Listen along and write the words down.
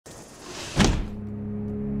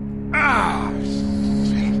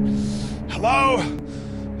Hello?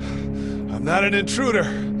 I'm not an intruder.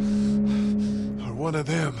 Or one of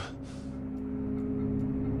them.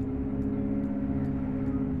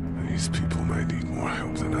 These people may need more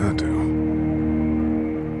help than I do.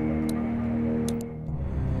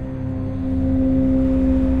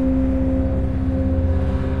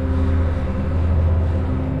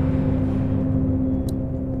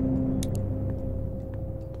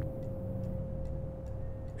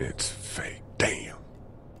 It's fake. Damn.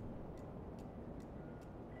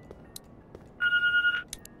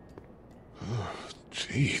 Oh,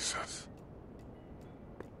 Jesus.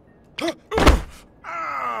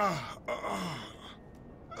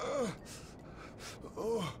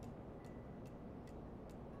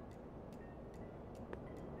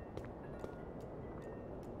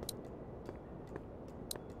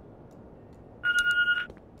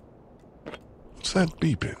 What's that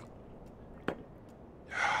beeping?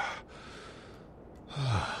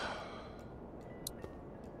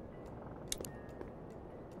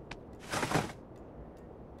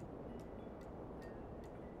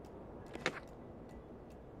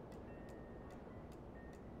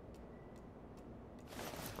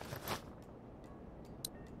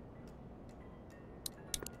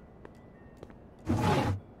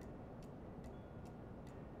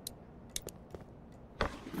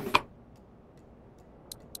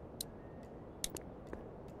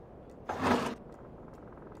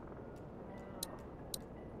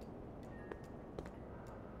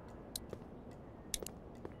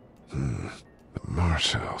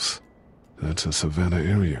 Marsh House. That's a Savannah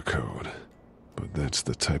area code. But that's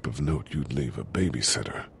the type of note you'd leave a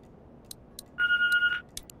babysitter.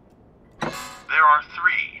 There are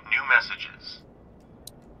 3 new messages.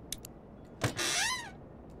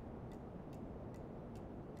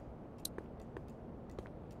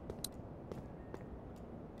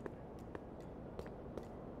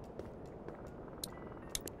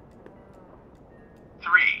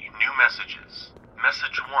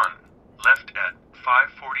 Message 1, left at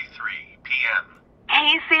 5:43 p.m.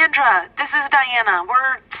 Hey, Sandra. This is Diana.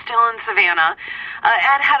 We're still in Savannah.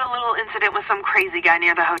 Ed had a little incident with some crazy guy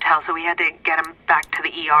near the hotel, so we had to get him back to the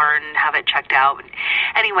ER and have it checked out.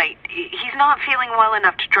 Anyway, he's not feeling well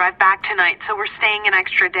enough to drive back tonight, so we're staying an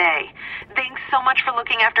extra day. Thanks so much for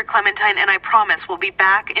looking after Clementine, and I promise we'll be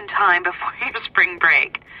back in time before your spring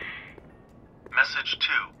break. Message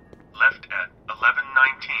 2, left at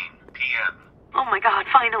 11:19 p.m. Oh my God,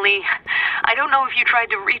 finally. I don't know if you tried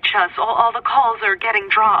to reach us. All the calls are getting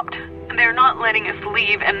dropped. They're not letting us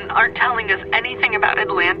leave and aren't telling us anything about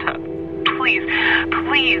Atlanta. Please,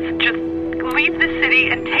 just leave the city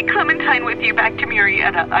and take Clementine with you back to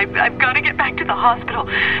Murrieta. I've got to get back to the hospital.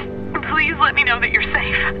 Please let me know that you're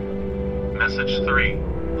safe. Message 3,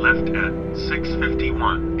 left at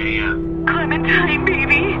 6:51 a.m. Clementine,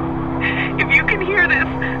 baby. If you can hear this,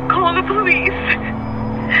 call the police.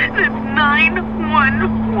 That's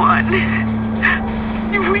 911.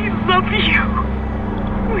 We love you.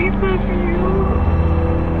 We love you.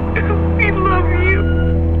 We love you.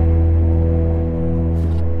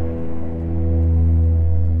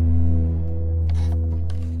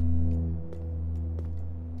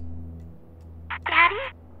 Daddy?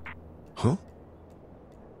 Huh?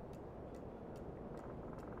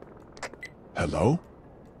 Hello?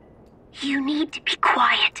 You need to be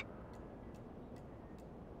quiet.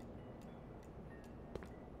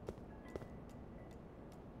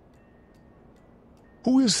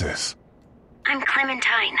 Who is this? I'm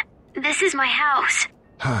Clementine. This is my house.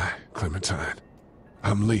 Hi, Clementine.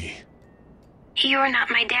 I'm Lee. You're not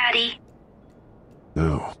my daddy.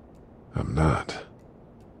 No, I'm not.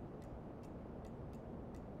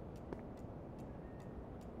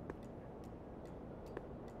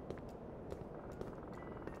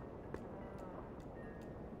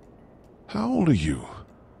 How old are you?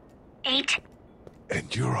 8.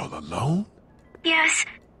 And you're all alone? Yes.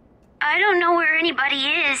 I don't know where anybody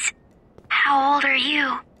is. How old are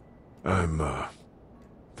you? I'm,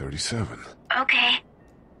 37. Okay.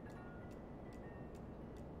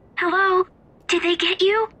 Hello? Did they get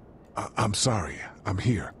you? I'm sorry. I'm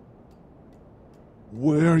here.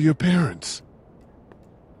 Where are your parents?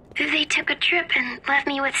 They took a trip and left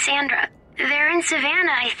me with Sandra. They're in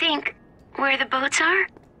Savannah, I think. Where the boats are?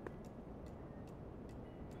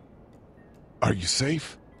 Are you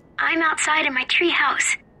safe? I'm outside in my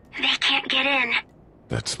treehouse. They can't get in.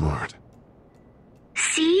 That's smart.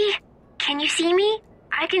 See? Can you see me?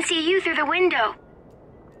 I can see you through the window.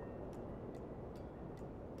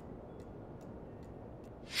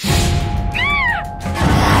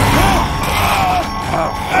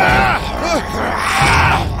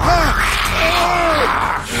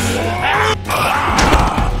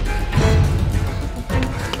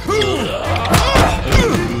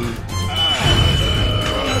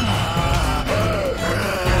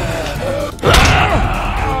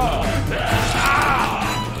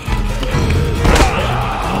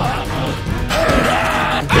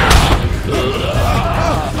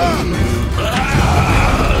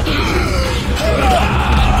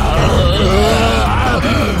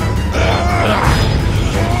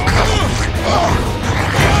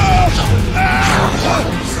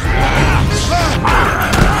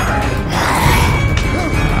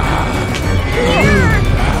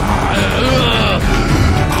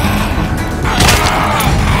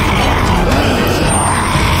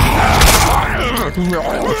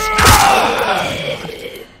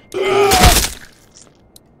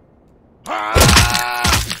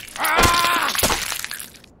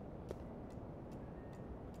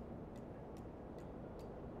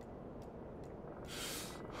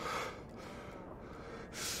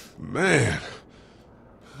 Man.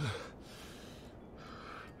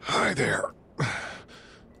 Hi there.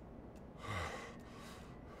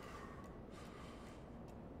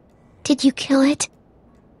 Did you kill it?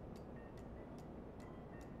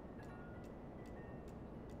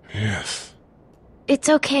 Yes. It's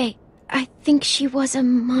okay. I think she was a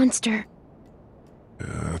monster.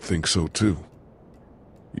 I think so too.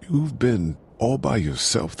 You've been all by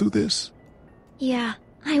yourself through this? Yeah,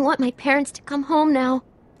 I want my parents to come home now.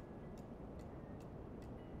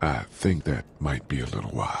 I think that might be a little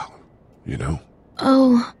while, you know?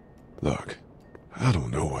 Oh. Look, I don't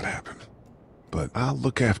know what happened, but I'll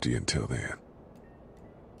look after you until then.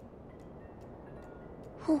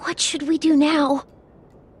 What should we do now?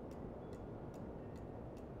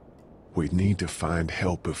 We need to find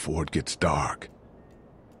help before it gets dark.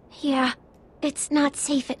 Yeah, it's not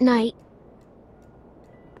safe at night.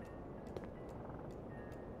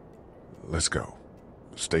 Let's go.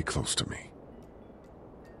 Stay close to me.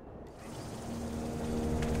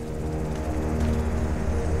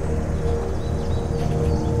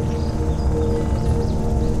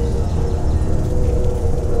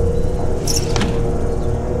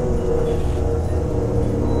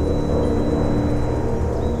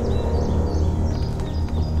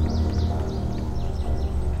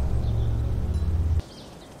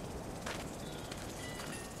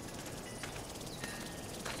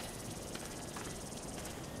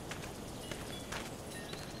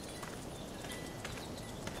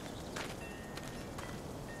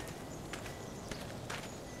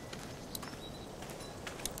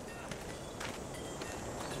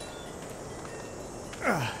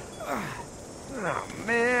 Oh,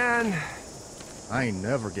 man. I ain't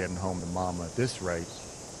never getting home to Mama at this rate.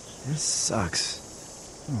 This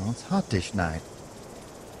sucks. Oh, it's hot dish night.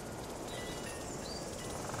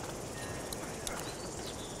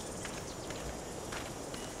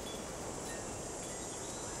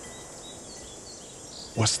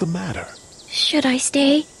 What's the matter? Should I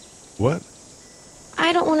stay? What?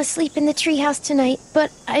 I don't want to sleep in the treehouse tonight,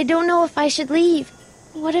 but I don't know if I should leave.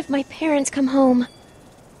 What if my parents come home?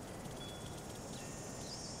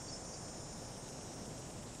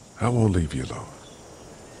 I won't leave you alone.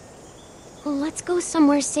 Let's go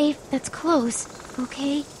somewhere safe that's close,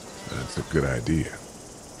 okay? That's a good idea.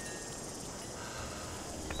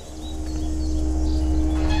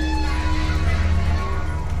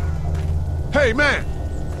 Hey, man!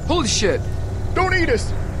 Holy shit! Don't eat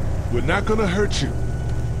us! We're not gonna hurt you.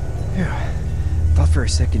 Yeah. Thought for a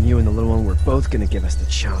second you and the little one were both gonna give us the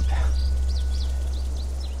chomp.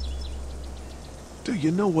 Do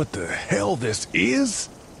you know what the hell this is?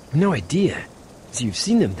 No idea. So you've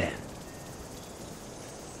seen them then?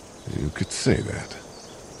 You could say that.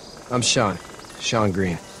 I'm Sean. Sean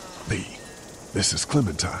Green. Lee, this is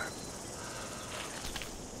Clementine.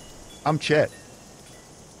 I'm Chet.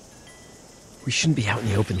 We shouldn't be out in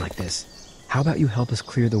the open like this. How about you help us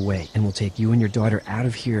clear the way, and we'll take you and your daughter out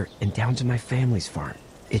of here and down to my family's farm.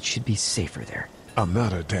 It should be safer there. I'm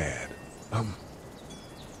not her dad. I'm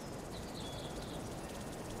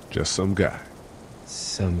just some guy.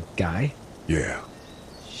 Some guy? Yeah.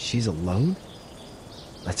 She's alone?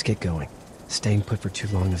 Let's get going. Staying put for too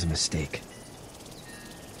long is a mistake.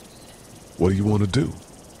 What do you want to do?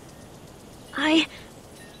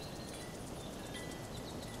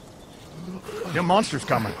 Your monster's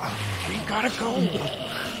coming. We gotta go.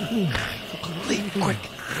 Lee, quick,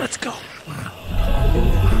 let's go.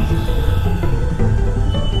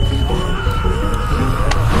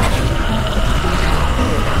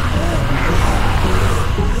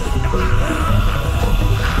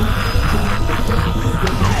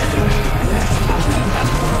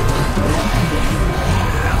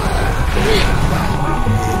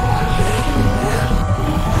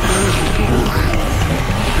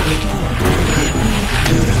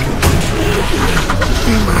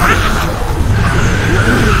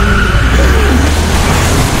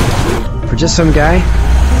 For just some guy,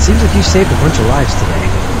 it seems like you saved a bunch of lives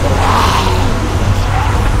today.